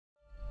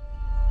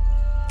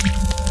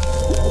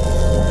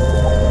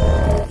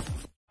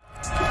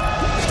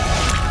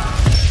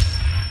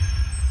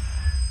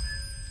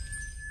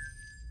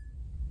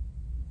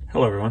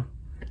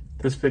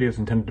This video is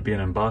intended to be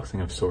an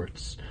unboxing of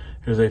sorts.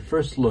 It is a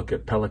first look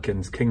at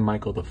Pelikan's King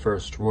Michael I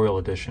Royal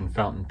Edition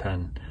fountain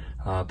pen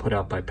put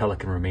out by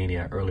Pelikan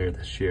Romania earlier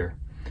this year.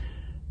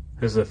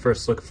 This is a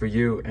first look for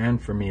you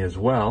and for me as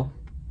well.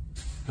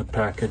 The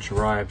package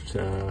arrived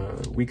a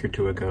week or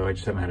two ago. I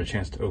just haven't had a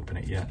chance to open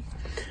it yet.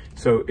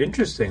 So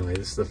interestingly,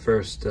 this is the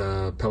first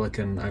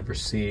Pelikan I've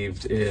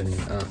received in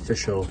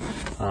official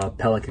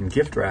Pelikan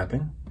gift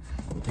wrapping.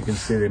 You can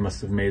see they must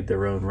have made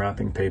their own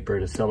wrapping paper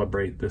to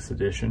celebrate this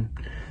edition.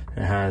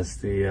 It has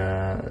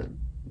the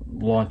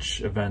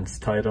launch event's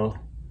title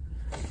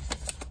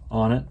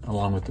on it,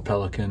 along with the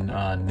Pelikan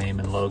name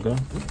and logo.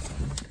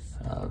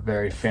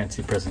 Very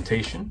fancy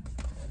presentation.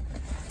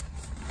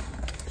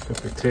 So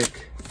if we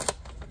take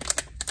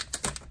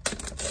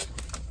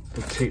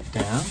the tape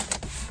down,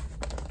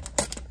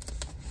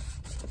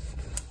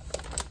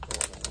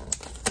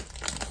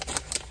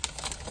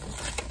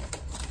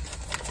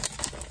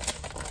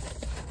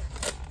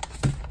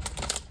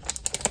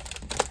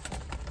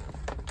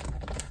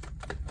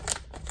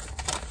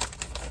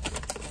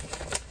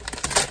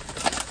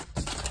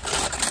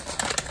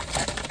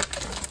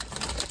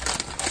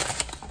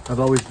 I've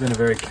always been a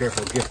very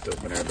careful gift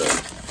opener, but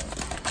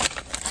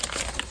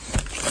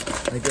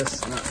I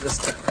guess not this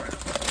time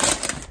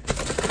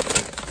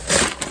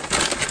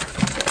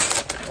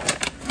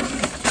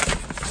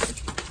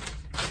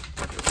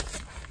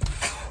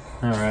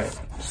around. Alright,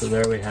 so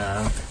there we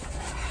have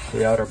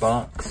the outer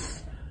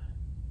box.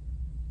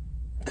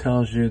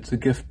 Tells you it's a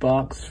gift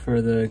box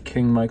for the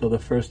King Michael I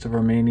of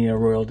Romania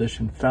Royal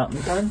Edition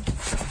fountain pen.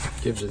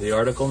 Gives you the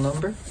article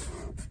number.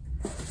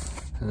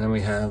 And then we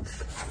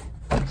have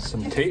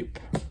some tape.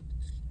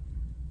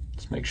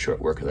 Let's make short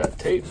work of that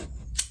tape.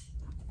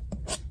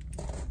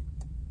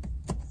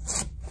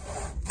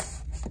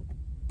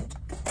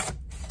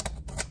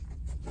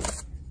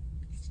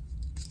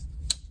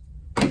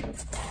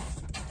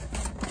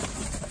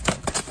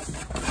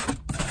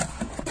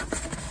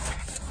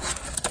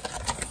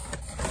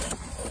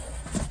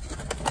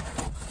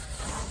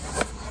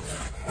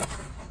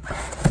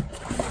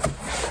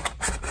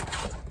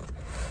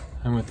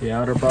 And with the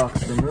outer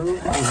box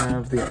removed, we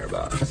have the inner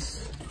box.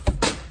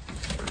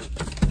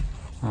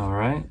 All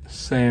right,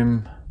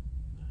 same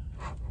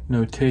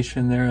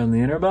notation there on the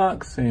inner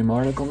box, same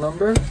article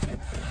number.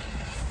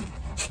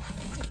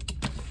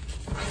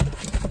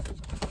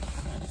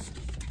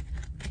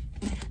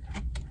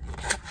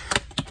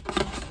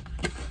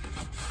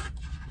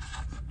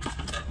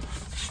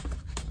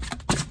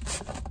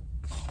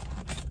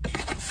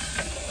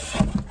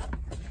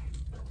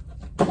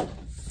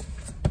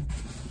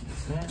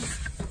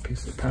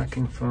 Piece of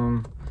packing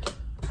foam.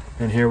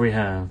 And here we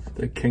have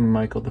the King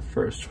Michael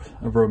I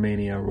of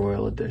Romania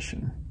Royal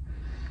Edition.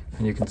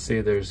 And you can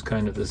see there's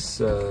kind of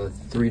this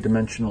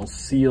three-dimensional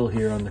seal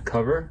here on the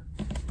cover.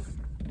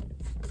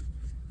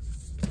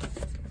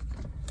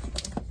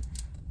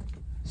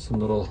 Some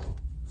little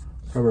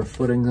rubber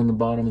footings on the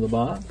bottom of the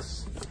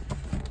box.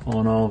 All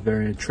in all,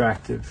 very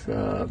attractive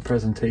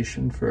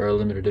presentation for our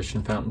limited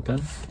edition fountain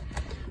pen.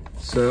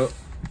 So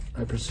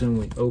I presume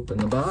we open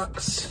the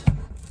box.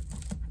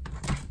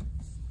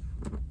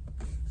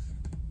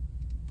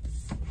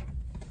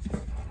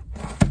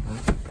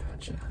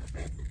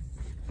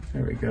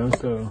 There we go,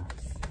 so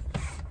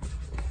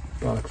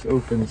box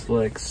opens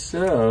like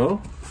so.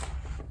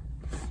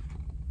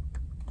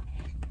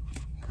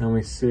 And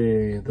we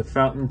see the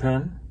fountain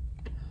pen,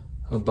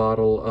 a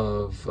bottle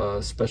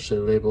of specially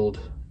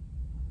labeled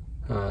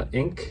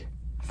ink,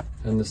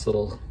 and this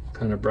little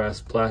kind of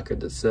brass placard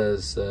that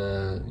says,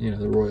 you know,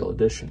 the Royal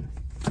Edition.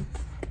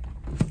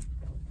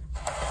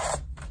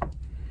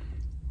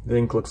 The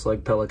ink looks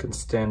like Pelikan's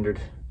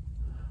standard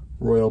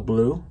royal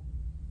blue.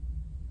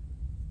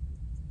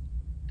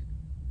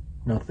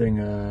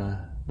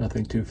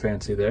 Nothing too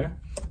fancy there.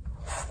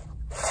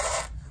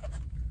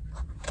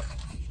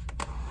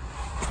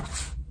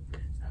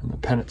 And the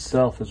pen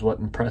itself is what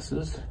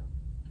impresses.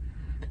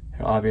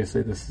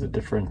 Obviously this is a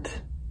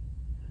different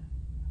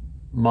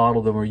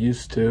model than we're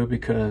used to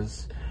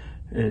because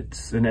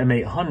it's an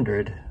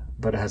M800,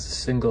 but it has a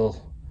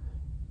single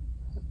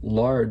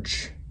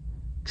large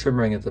trim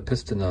ring at the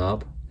piston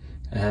knob.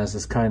 It has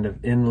this kind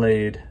of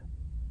inlaid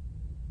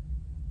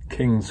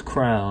king's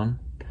crown,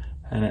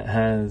 and it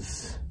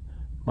has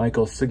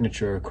Michael's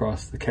signature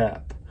across the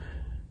cap.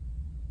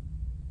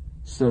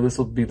 So this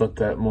will be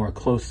looked at more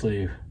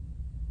closely in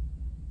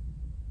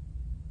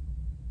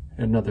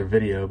another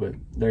video, but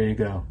there you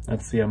go.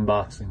 That's the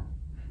unboxing.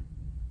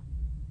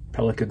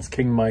 Pelikan's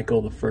King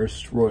Michael I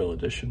Royal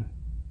Edition.